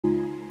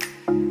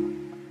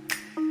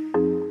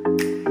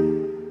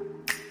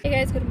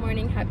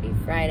happy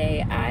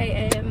Friday.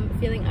 I am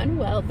feeling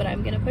unwell, but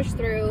I'm gonna push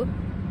through.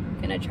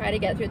 I'm gonna try to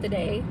get through the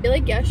day. I feel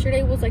like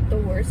yesterday was like the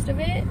worst of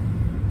it.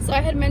 So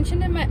I had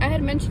mentioned in my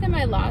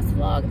last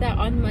vlog that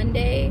on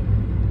Monday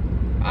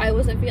I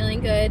wasn't feeling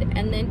good,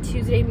 and then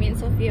Tuesday me and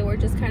Sophia were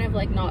just kind of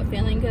like not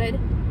feeling good.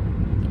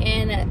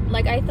 And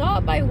like I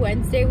thought by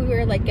Wednesday we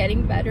were like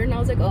getting better, and I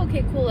was like, oh,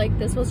 okay, cool, like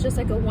this was just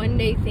like a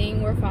one-day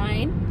thing, we're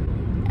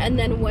fine. And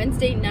then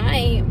Wednesday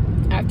night,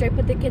 after I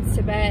put the kids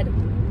to bed,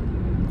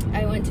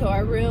 I went to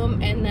our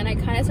room, and then I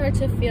kind of started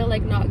to feel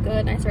like not good,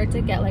 and I started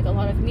to get like a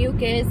lot of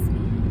mucus,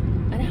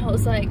 and I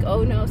was like,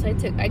 oh no. So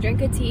I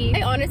drank a tea.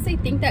 I honestly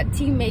think that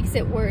tea makes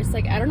it worse.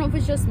 Like I don't know if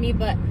it's just me,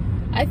 but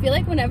I feel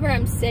like whenever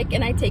I'm sick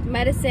and I take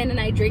medicine and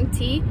I drink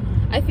tea,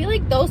 I feel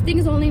like those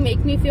things only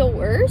make me feel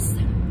worse,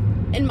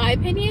 in my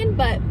opinion.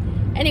 But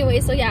anyway,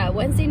 so yeah,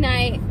 Wednesday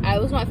night I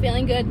was not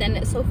feeling good.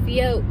 Then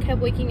Sophia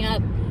kept waking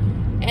up,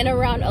 and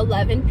around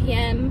 11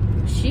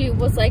 p.m. she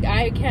was like,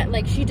 I can't,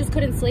 like she just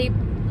couldn't sleep,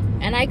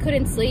 and I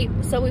couldn't sleep.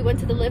 So we went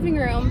to the living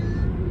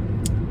room,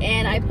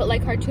 and I put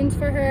like cartoons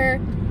for her,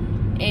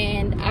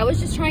 and I was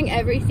just trying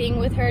everything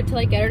with her to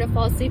like get her to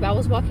fall asleep. I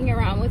was walking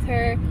around with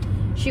her.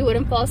 She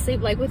wouldn't fall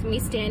asleep like with me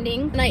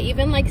standing, and I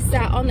even like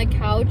sat on the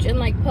couch and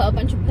like put a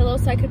bunch of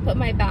pillows so I could put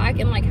my back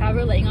and like have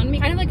her laying on me,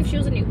 kind of like if she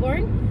was a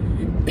newborn.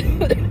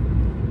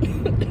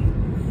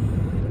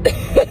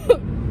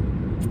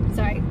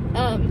 Sorry.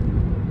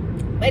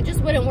 It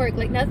just wouldn't work.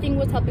 Like nothing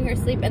was helping her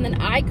sleep, and then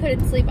I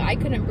couldn't sleep, I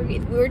couldn't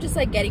breathe. We were just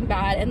like getting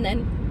bad. And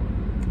then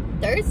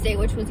Thursday,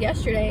 which was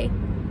yesterday,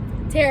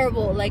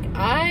 terrible. Like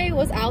I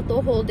was out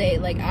the whole day.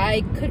 Like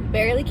I could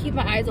barely keep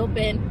my eyes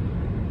open.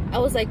 I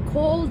was like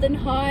cold and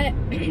hot.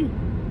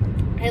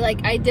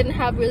 I didn't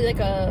have really like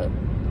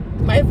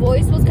my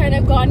voice was kind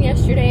of gone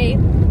yesterday.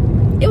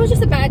 It was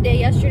just a bad day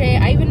yesterday.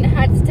 I even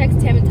had to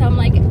text him and tell him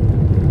like,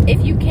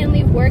 if you can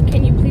leave work,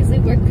 can you please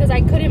leave work? Because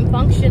I couldn't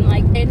function.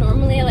 Like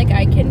normally like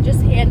I can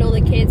just handle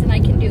the kids and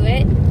I can do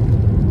it,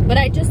 but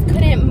I just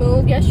couldn't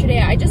move yesterday.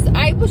 I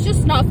was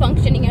just not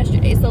functioning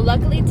yesterday. So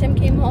luckily Tim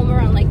came home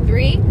around like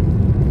 3.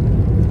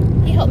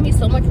 He helped me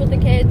so much with the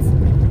kids.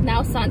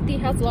 Now Santi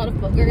has a lot of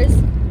boogers.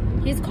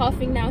 He's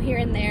coughing now here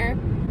and there.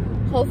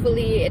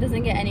 Hopefully it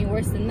doesn't get any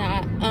worse than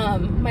that.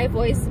 My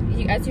voice,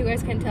 as you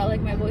guys can tell, like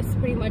my voice is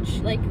pretty much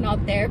like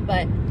not there,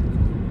 but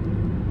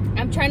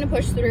I'm trying to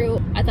push through.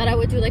 I thought I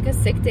would do like a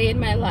sick day in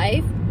my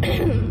life.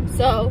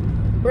 So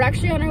we're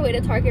actually on our way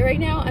to Target right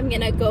now. I'm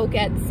gonna go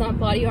get some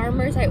body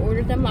armors. I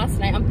ordered them last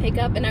night on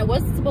pickup, and I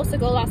was supposed to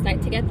go last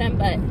night to get them,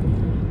 but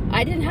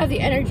I didn't have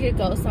the energy to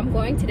go, so I'm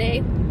going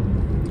today.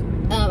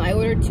 I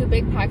ordered 2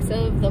 big packs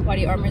of the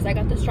body armors. I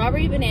got the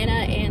strawberry banana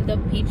and the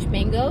peach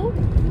mango.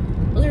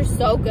 Those are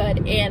so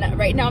good. And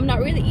right now I'm not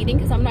really eating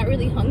because I'm not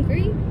really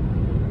hungry.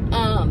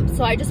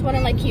 So I just want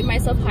to like keep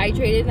myself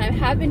hydrated, and I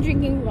have been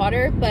drinking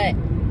water, but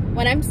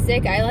when I'm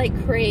sick I like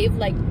crave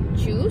like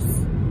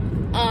juice.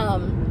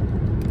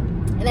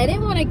 And I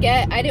didn't want to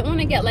get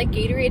like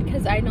Gatorade,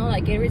 because I know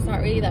that Gatorade's not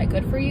really that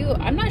good for you.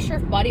 I'm not sure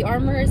if body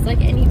armor is like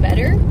any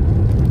better,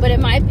 but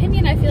in my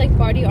opinion I feel like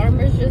body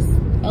armor is just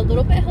a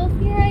little bit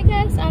healthier, I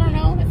guess. I don't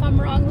know. If I'm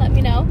wrong, let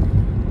me know.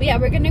 But yeah,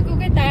 we're gonna go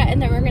get that,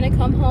 and then we're gonna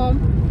come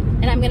home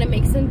and I'm gonna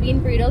make some bean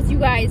burritos. You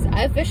guys,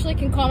 I officially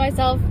can call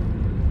myself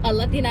a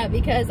Latina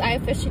because I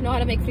officially know how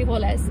to make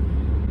frijoles.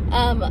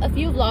 A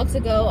few vlogs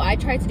ago I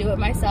tried to do it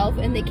myself,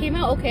 and they came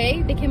out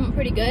okay. They came out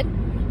pretty good.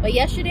 But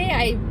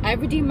yesterday I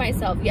redeemed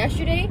myself.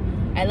 Yesterday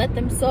I let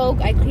them soak.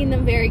 I cleaned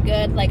them very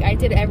good. Like I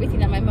did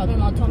everything that my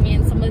mother-in-law told me,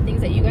 and some of the things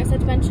that you guys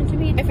had mentioned to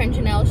me. My friend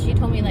Janelle, she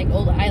told me like,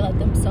 oh, I let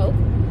them soak.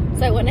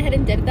 So I went ahead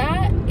and did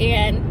that,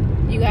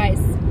 and you guys,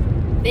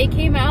 they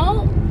came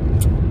out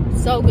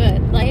so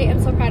good. Like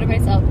I'm so proud of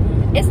myself.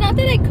 It's not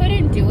that I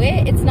couldn't do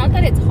it. It's not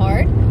that it's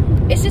hard.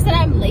 It's just that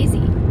I'm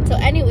lazy. So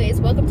anyways,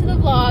 welcome to the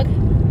vlog.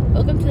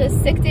 Welcome to the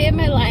sick day of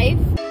my life.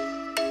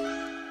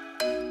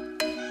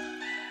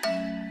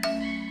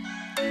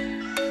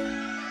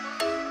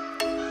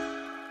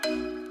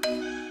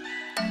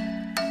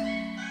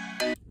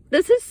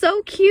 This is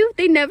so cute.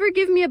 They never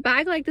give me a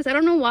bag like this. I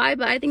don't know why,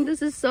 but I think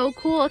this is so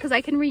cool because I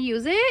can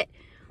reuse it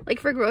like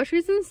for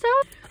groceries and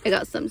stuff. I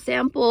got some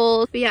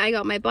samples. But yeah, I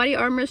got my body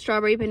armor,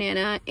 strawberry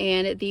banana,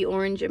 and the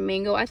orange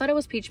mango. I thought it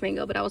was peach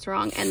mango, but I was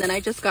wrong. And then I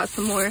just got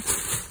some more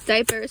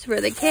diapers for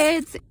the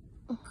kids.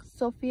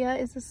 Sophia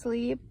is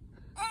asleep.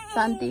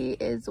 Santi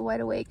is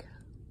wide awake.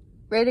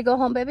 Ready to go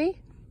home, baby?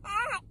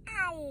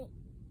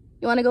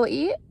 You want to go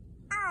eat?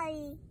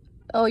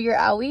 Oh, you're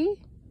owie?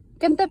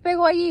 ¿Quién te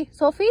pegó allí?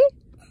 Sophie?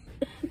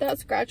 That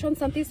scratch on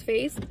Santi's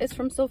face is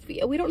from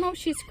Sophia. We don't know if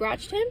she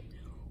scratched him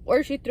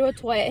or she threw a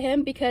toy at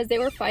him, because they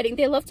were fighting.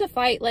 They love to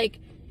fight. Like,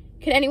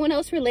 can anyone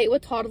else relate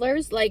with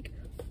toddlers? Like,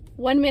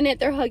 1 minute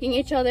they're hugging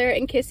each other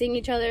and kissing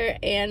each other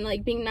and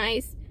like being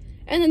nice,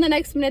 and then the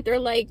next minute they're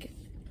like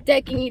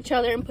decking each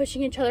other and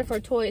pushing each other for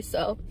toys.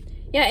 So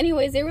yeah,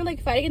 anyways, they were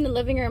like fighting in the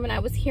living room, and I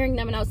was hearing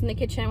them, and I was in the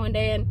kitchen one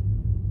day,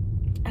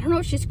 and I don't know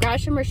if she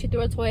scratched him or she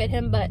threw a toy at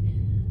him, but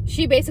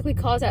she basically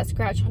caused that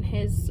scratch on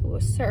his,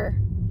 sir.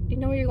 Do you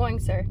know where you're going,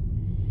 sir?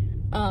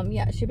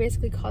 Yeah, she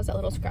basically caused that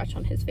little scratch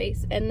on his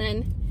face. And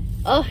then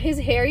his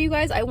hair, you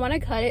guys, I want to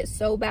cut it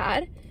so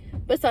bad,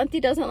 but Santi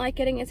doesn't like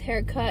getting his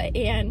hair cut.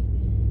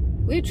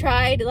 And we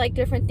tried like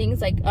different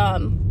things, like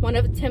one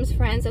of Tim's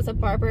friends as a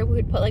barber, we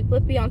would put like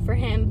Blippi on for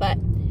him, but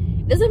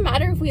it doesn't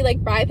matter if we like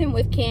bribe him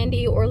with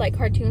candy or like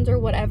cartoons or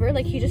whatever,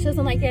 like he just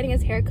doesn't like getting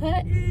his hair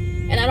cut,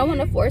 and I don't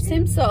want to force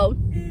him. So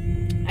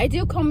I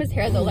do comb his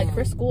hair though, like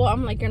for school.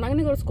 I'm like, you're not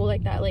gonna go to school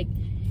like that. Like,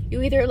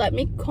 you either let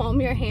me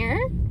comb your hair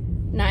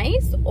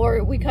nice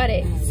or we cut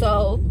it.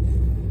 So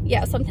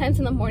yeah, sometimes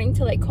in the morning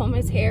to like comb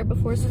his hair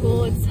before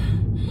school, it's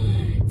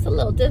a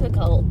little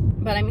difficult,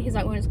 but I mean, he's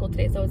not going to school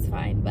today, so it's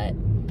fine. But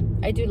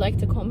I do like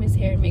to comb his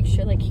hair and make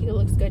sure like he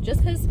looks good, just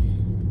because,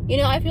 you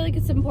know, I feel like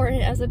it's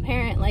important as a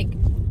parent. Like,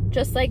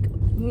 just like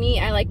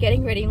me, I like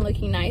getting ready and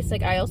looking nice.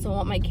 Like, I also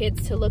want my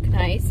kids to look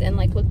nice and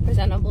like look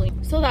presentable,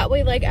 so that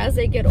way like as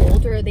they get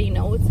older, they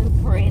know it's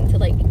important to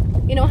like,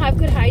 you know, have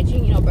good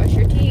hygiene, you know, brush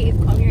your teeth,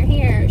 comb your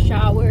hair,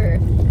 shower,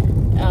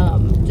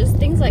 just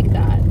things like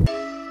that.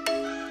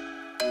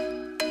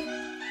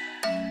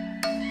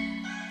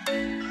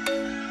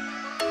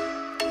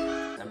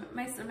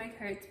 My stomach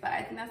hurts, but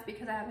I think that's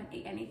because I haven't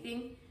ate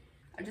anything.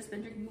 I've just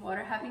been drinking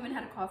water. I haven't even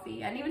had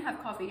coffee. I didn't even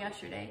have coffee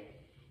yesterday.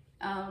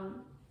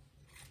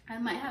 I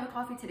might have a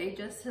coffee today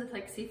just to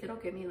like see if it'll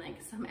give me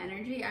like some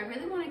energy. I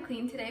really want to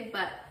clean today,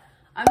 but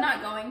I'm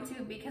not going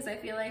to, because I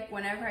feel like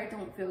whenever I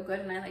don't feel good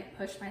and I like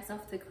push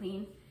myself to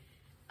clean,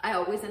 I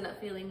always end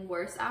up feeling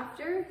worse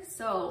after.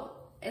 So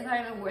it's not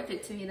even worth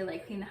it to me to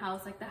like clean the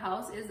house. Like, the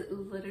house is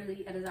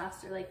literally a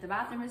disaster. Like, the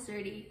bathroom is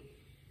dirty,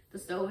 the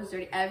stove is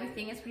dirty,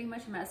 everything is pretty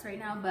much a mess right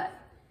now. But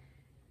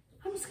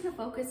I'm just gonna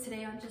focus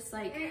today on just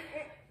like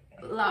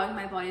allowing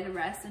my body to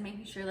rest and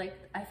making sure like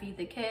I feed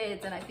the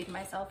kids and I feed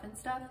myself and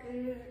stuff.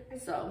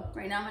 So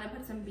right now I'm gonna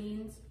put some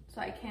beans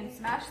so I can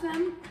smash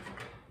them,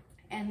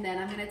 and then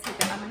I'm gonna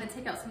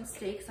take out some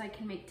steak so I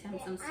can make Tim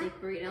some steak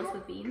burritos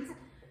with beans,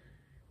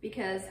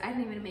 because I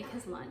didn't even make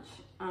his lunch.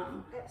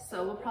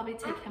 So we'll probably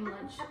take him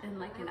lunch in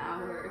like an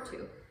hour or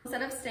two.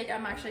 Instead of steak,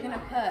 I'm actually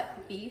gonna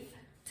put beef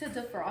to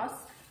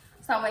defrost,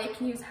 so that way I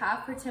can use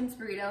half for Tim's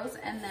burritos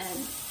and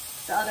then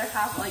the other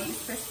half I'll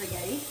use for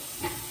spaghetti.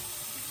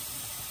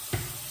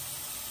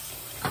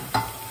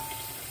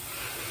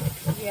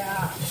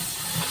 Yeah.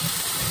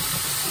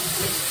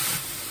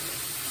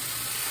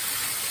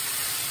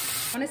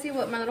 I want to see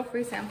what my little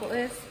free sample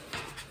is.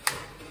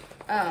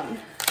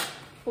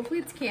 Hopefully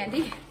it's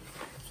candy.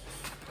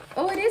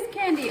 Oh, it is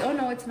candy. Oh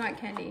no, it's not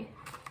candy.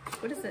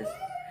 What is this?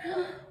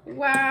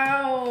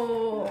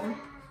 Wow.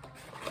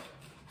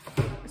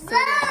 So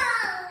good.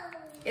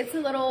 It's a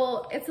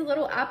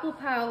little apple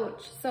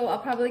pouch. So I'll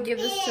probably give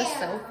this to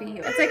Sophie.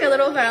 It's like a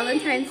little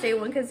Valentine's Day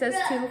one because it says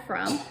to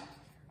from.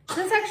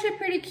 This is actually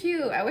pretty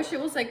cute. I wish it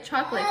was like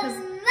chocolate, because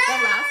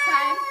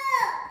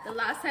the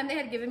last time they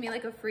had given me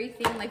like a free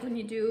thing, like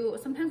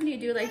sometimes when you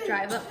do like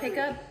drive up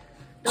pickup,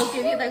 they'll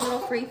give you like little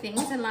free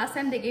things, and last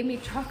time they gave me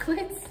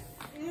chocolates.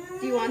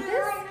 Do you want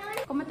this?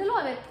 Cómetelo,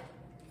 a ver.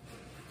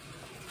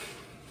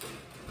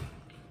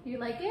 You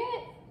like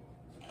it?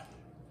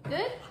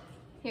 Good?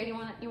 Here, do you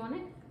want it? You want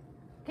it?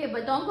 Okay,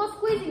 but don't go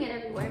squeezing it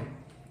everywhere.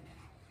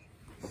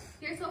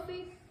 Here,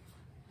 Sophie.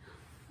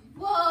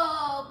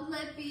 Whoa,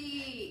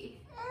 Blippi.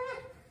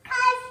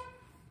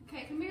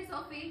 Okay, come here,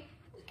 Sophie.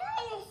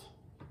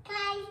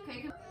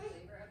 Okay, come.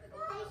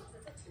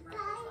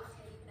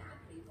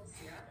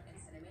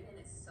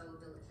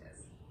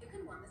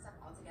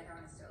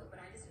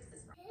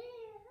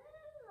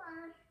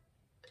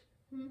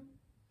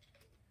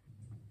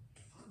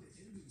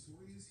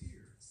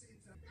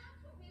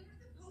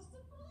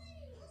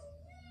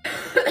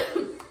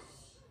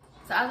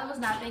 So as I was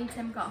napping,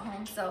 Tim got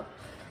home, so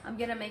I'm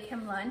gonna make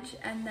him lunch,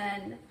 and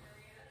then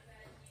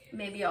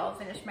maybe I'll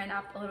finish my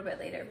nap a little bit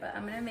later, but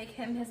I'm gonna make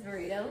him his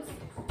burritos.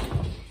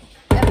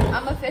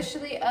 I'm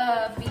officially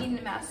a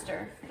bean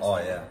master. Oh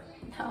yeah.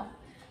 No,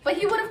 but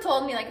he would have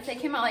told me, like, if they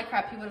came out like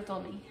crap, he would have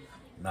told me.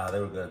 Nah, they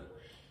were good.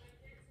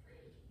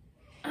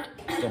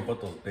 Just don't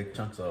put those big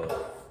chunks of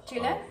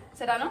Chile?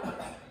 Serrano?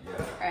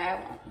 Yeah. Alright, I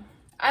won't.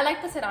 I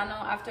like the Serrano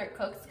after it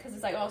cooks because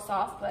it's like all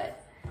soft,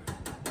 but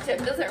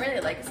Tim doesn't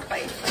really like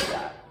spice like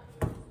that.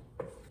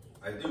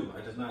 I do. I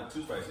just not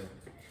too spicy.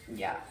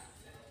 Yeah.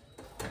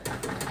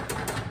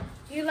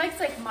 He likes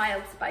like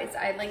mild spice.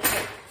 I like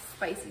it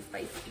spicy.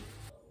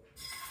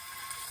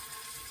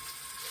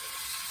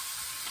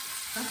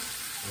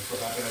 That's what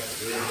happened at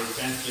the very big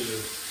chance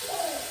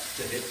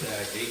to hit the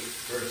gate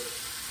first.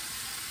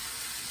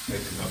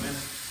 Like to come in.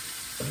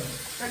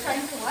 They're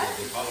trying to what?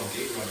 They call them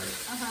gate runners.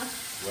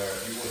 Where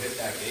people hit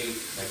that gate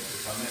like to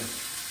come in.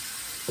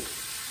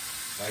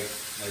 Like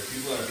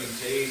people are being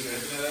chased or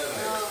anything like that.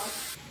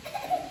 Like,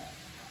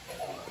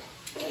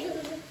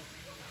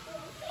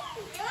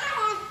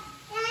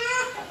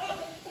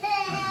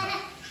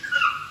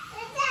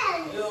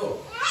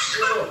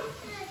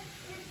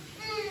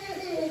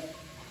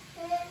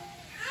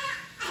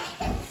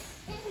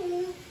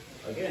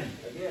 Again.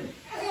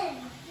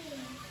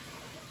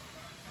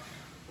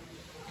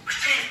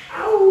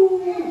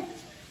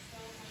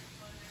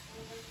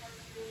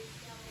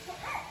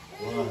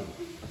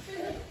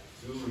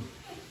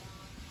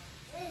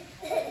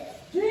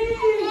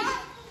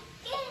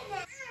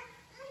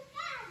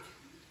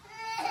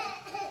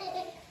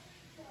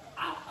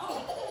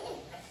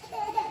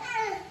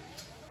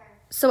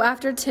 So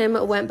after Tim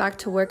went back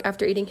to work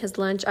after eating his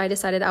lunch, I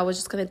decided I was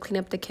just going to clean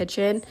up the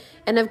kitchen.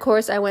 And of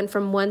course, I went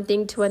from one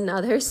thing to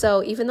another.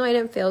 So even though I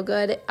didn't feel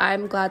good,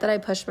 I'm glad that I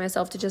pushed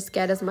myself to just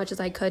get as much as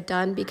I could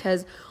done,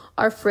 because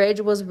our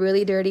fridge was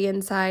really dirty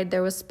inside.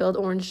 There was spilled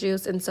orange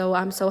juice. And so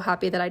I'm so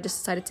happy that I just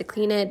decided to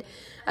clean it.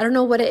 I don't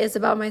know what it is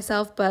about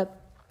myself,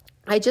 but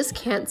I just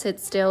can't sit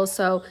still.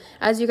 So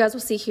as you guys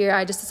will see here,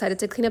 I just decided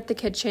to clean up the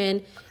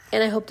kitchen.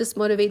 And I hope this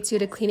motivates you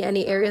to clean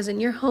any areas in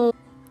your home.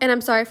 And I'm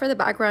sorry for the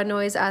background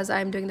noise as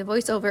I'm doing the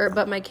voiceover,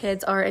 but my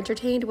kids are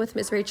entertained with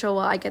Miss Rachel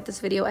while I get this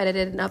video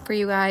edited and up for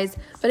you guys.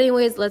 But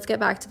anyways, let's get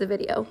back to the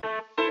video.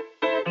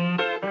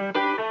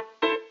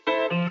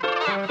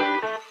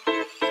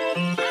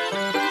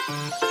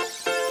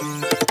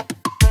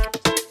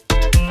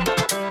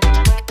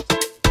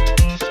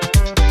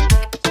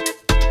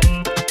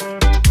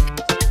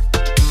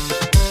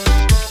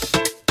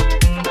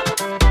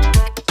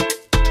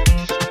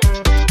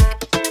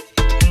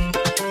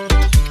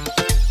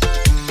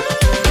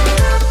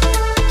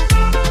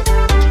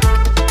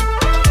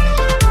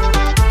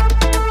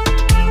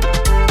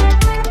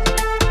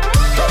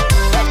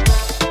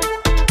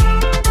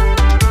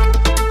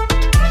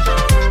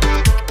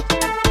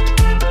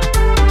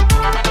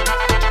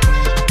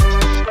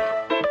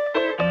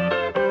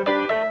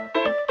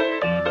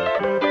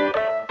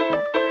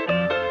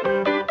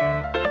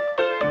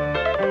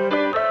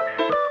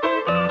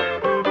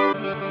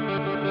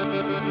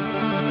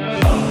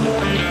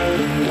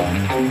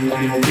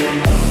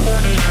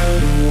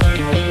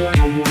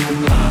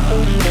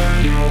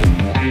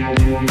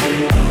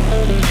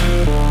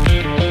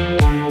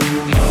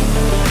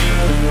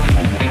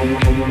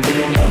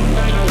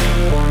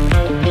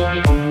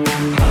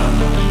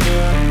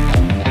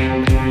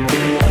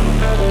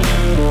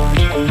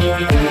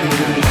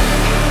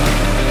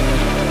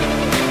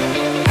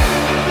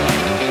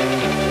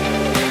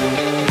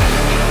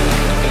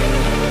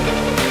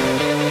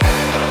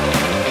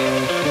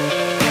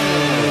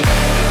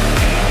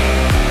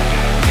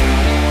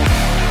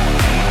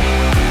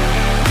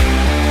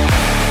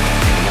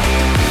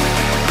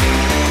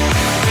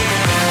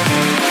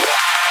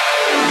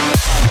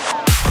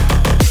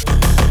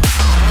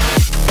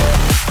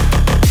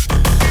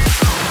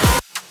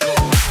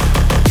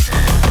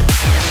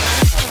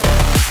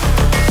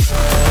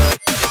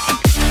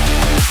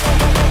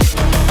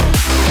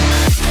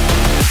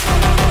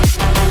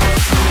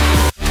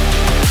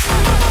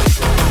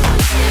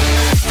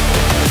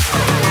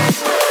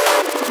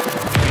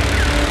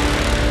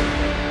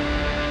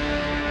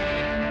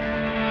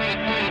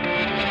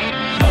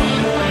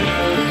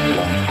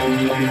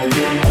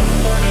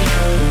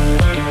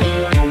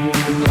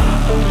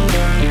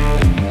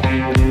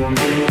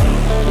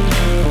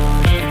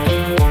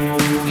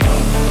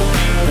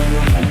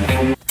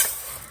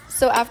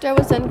 So after I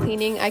was done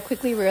cleaning, I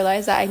quickly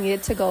realized that I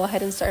needed to go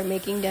ahead and start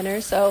making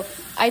dinner. So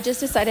I just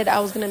decided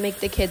I was going to make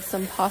the kids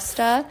some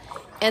pasta.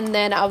 And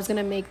then I was going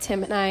to make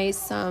Tim and I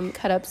some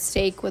cut up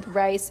steak with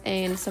rice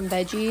and some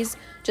veggies,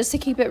 just to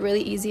keep it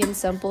really easy and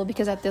simple,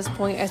 because at this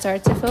point I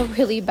started to feel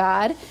really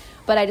bad.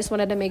 But I just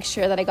wanted to make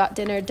sure that I got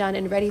dinner done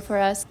and ready for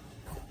us.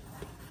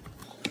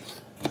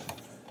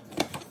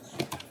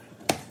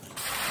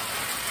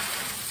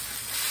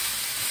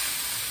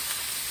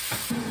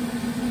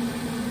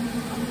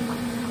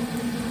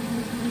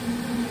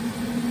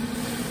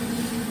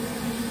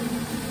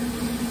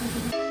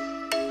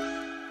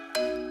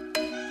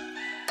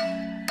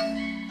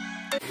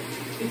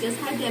 We just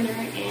had dinner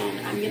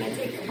and I'm gonna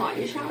take a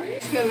body shower. I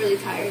feel really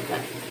tired,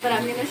 but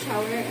I'm gonna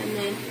shower, and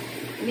then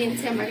me and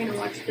Tim are gonna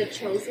watch The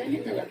Chosen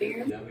in the living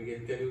room.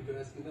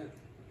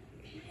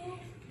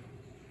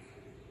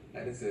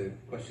 That is a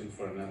question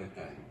for another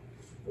time.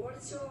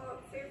 What's your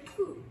favorite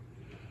food?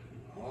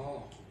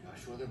 Oh,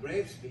 Joshua the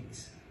Brave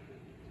speaks.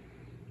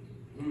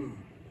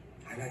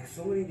 I like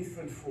so many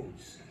different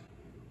foods.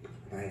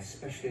 I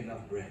especially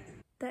love bread.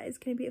 That is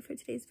going to be it for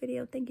today's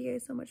video. Thank you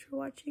guys so much for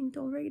watching.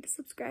 Don't forget to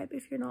subscribe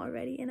if you're not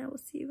already, and I will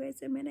see you guys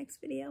in my next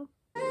video.